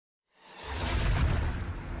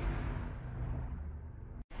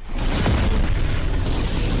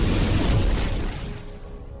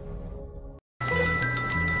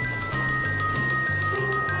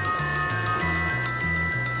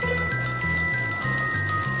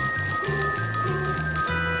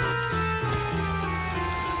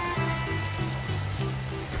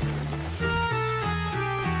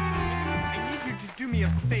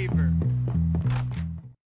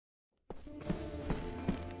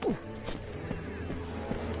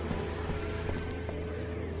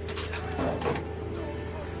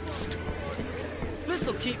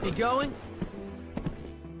You going?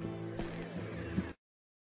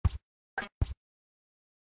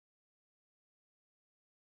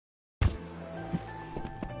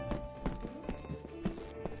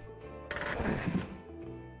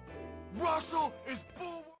 Russell is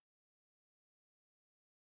bull.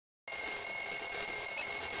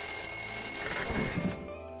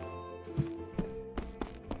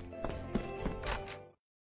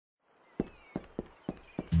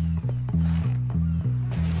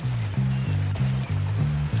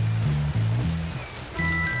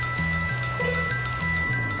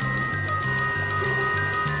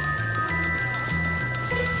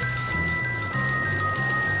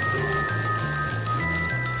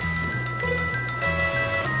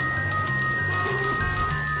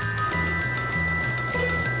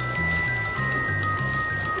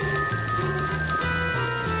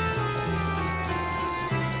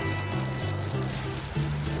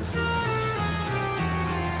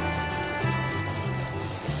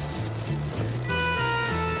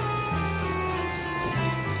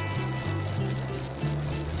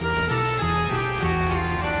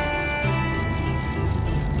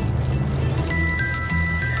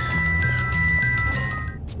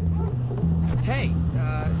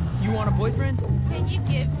 You want a boyfriend? Can you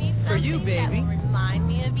give me something For you, baby. that will remind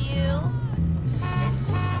me of you? This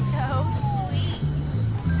is so sweet.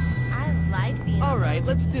 I like being All right,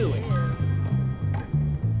 let's do it.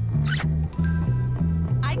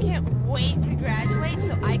 I can't wait to graduate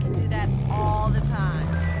so I can do that all the time.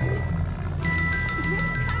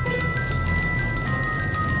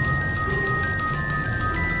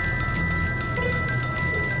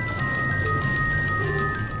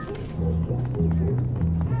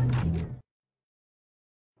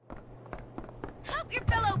 Help your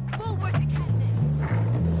fellow bulwark candidate.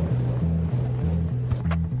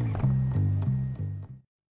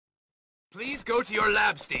 Please go to your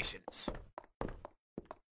lab stations.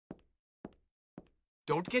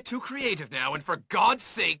 Don't get too creative now, and for God's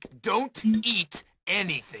sake, don't eat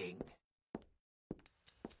anything.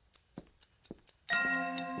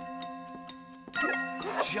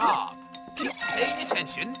 Good job. Keep paying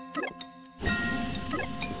attention.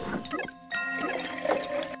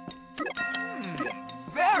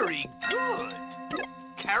 Very good.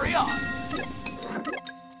 Carry on.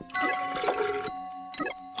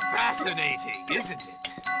 Fascinating, isn't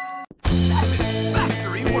it?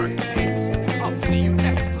 Satisfactory work, James. I'll see you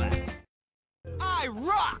next class. I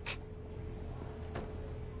rock!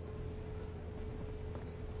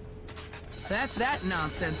 That's that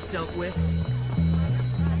nonsense dealt with.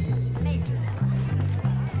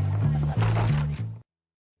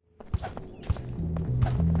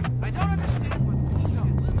 I don't understand what so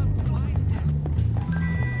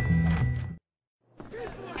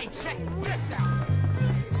Hey, check this out!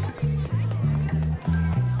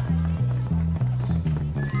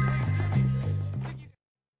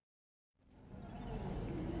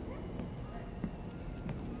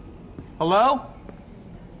 Hello?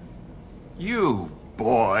 You,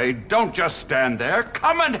 boy, don't just stand there.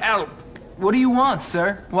 Come and help! What do you want,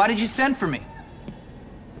 sir? Why did you send for me?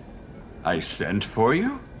 I sent for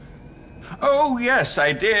you? Oh, yes,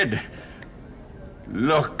 I did.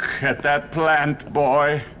 Look at that plant,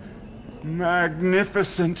 boy.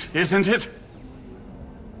 Magnificent, isn't it?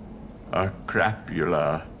 A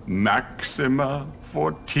crapula maxima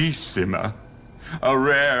fortissima. A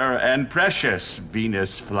rare and precious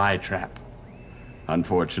Venus flytrap.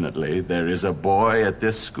 Unfortunately, there is a boy at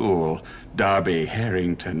this school, Darby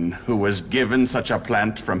Harrington, who was given such a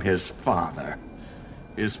plant from his father.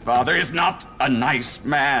 His father is not a nice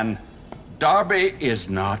man. Darby is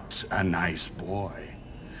not a nice boy.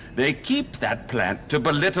 They keep that plant to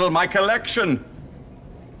belittle my collection.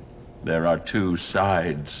 There are two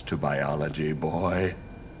sides to biology, boy.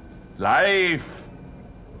 Life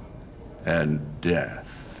and death.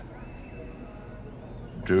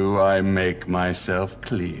 Do I make myself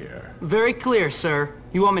clear? Very clear, sir.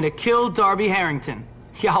 You want me to kill Darby Harrington?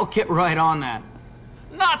 Yeah, I'll get right on that.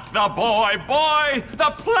 Not the boy, boy!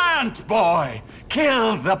 The plant, boy!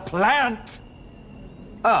 Kill the plant!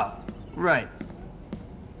 Oh, right.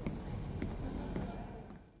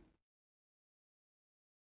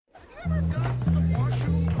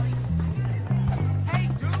 Hey,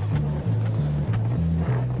 dude!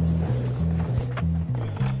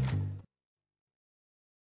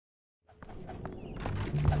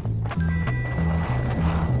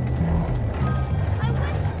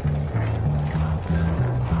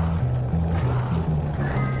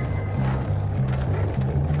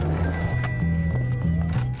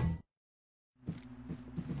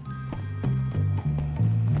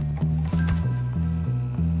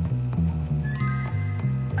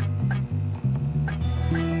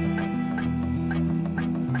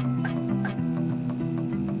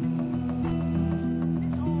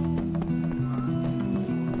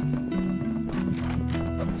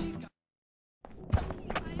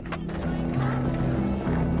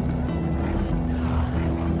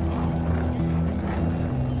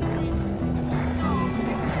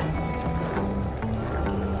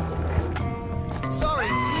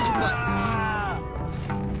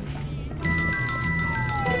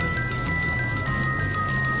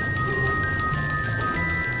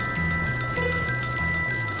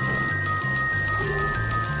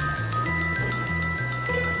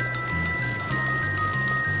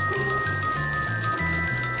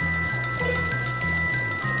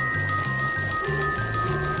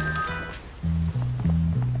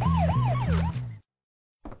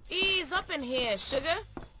 up in here, sugar?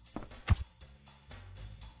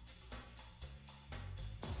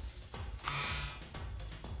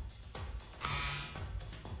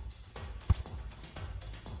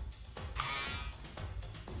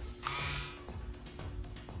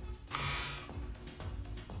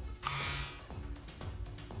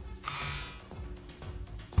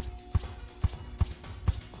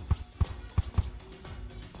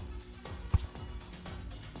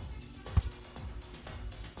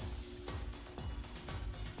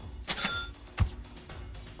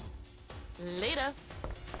 Later.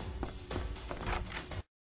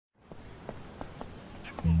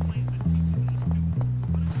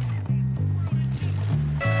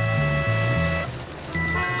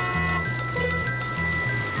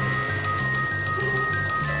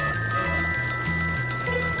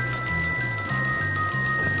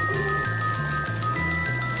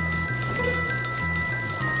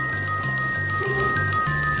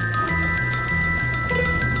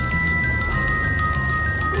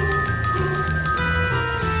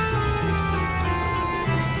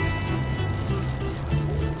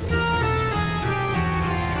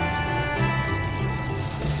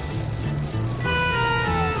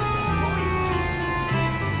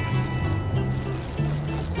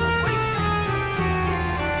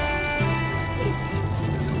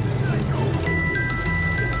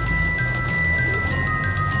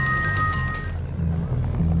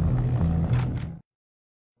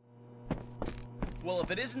 Well,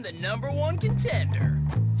 if it isn't the #1 contender.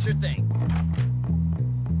 Sure thing.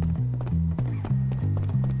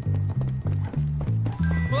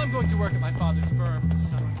 Well, I'm going to work at my father's firm this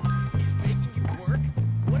summer. He's making you work?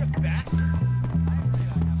 What a bastard.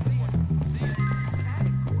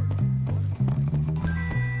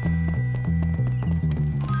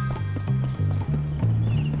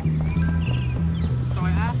 So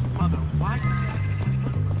I asked Mother, why did I access my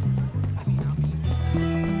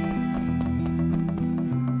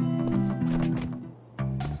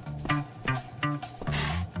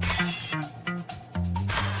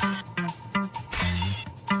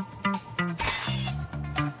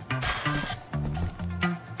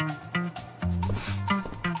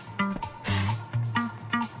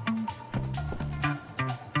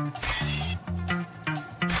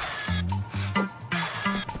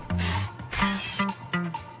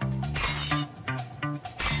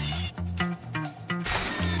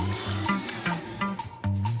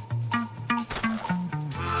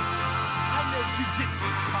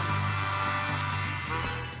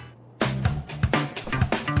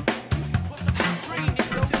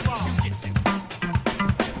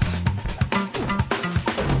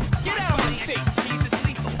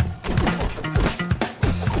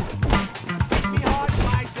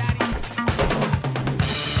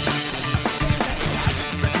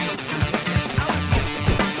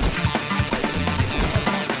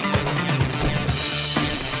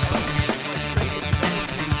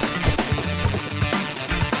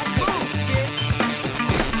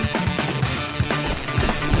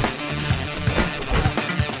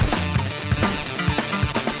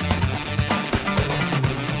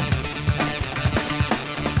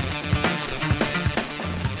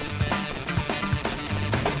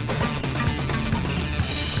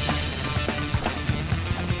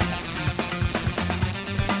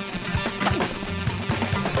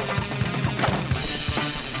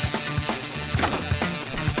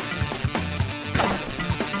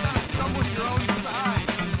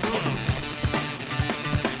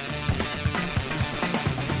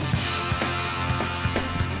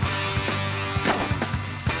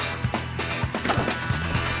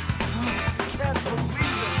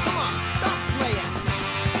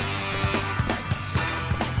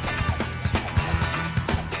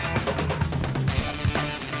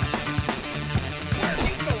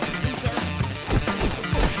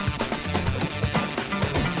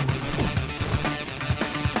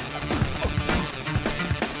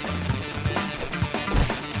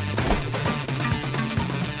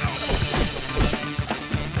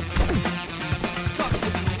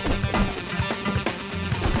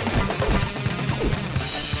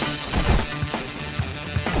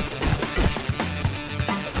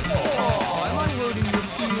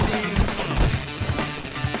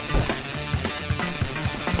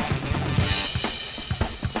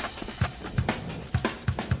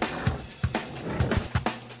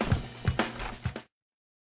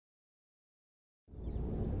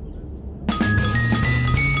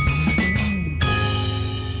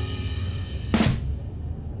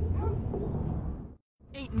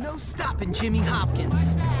No stopping Jimmy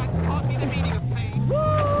Hopkins. Taught me the meaning of pain.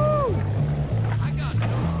 Woo!